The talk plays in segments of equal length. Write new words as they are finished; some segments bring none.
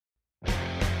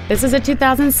This is a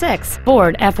 2006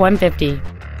 Ford F-150.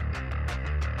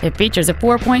 It features a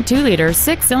 4.2-liter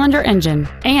 6-cylinder engine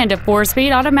and a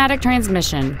 4-speed automatic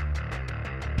transmission.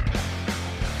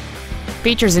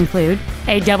 Features include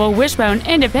a double wishbone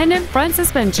independent front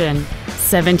suspension,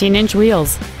 17-inch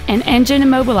wheels, an engine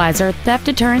immobilizer theft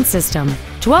deterrent system,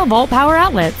 12-volt power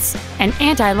outlets, an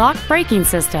anti-lock braking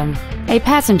system, a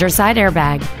passenger side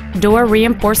airbag, door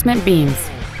reinforcement beams,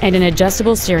 and an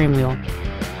adjustable steering wheel.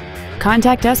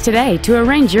 Contact us today to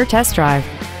arrange your test drive.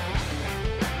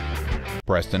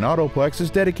 Preston Autoplex is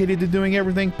dedicated to doing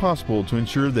everything possible to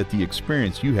ensure that the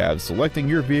experience you have selecting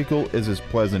your vehicle is as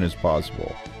pleasant as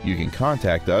possible. You can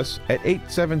contact us at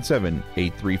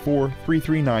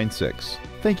 877-834-3396.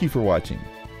 Thank you for watching.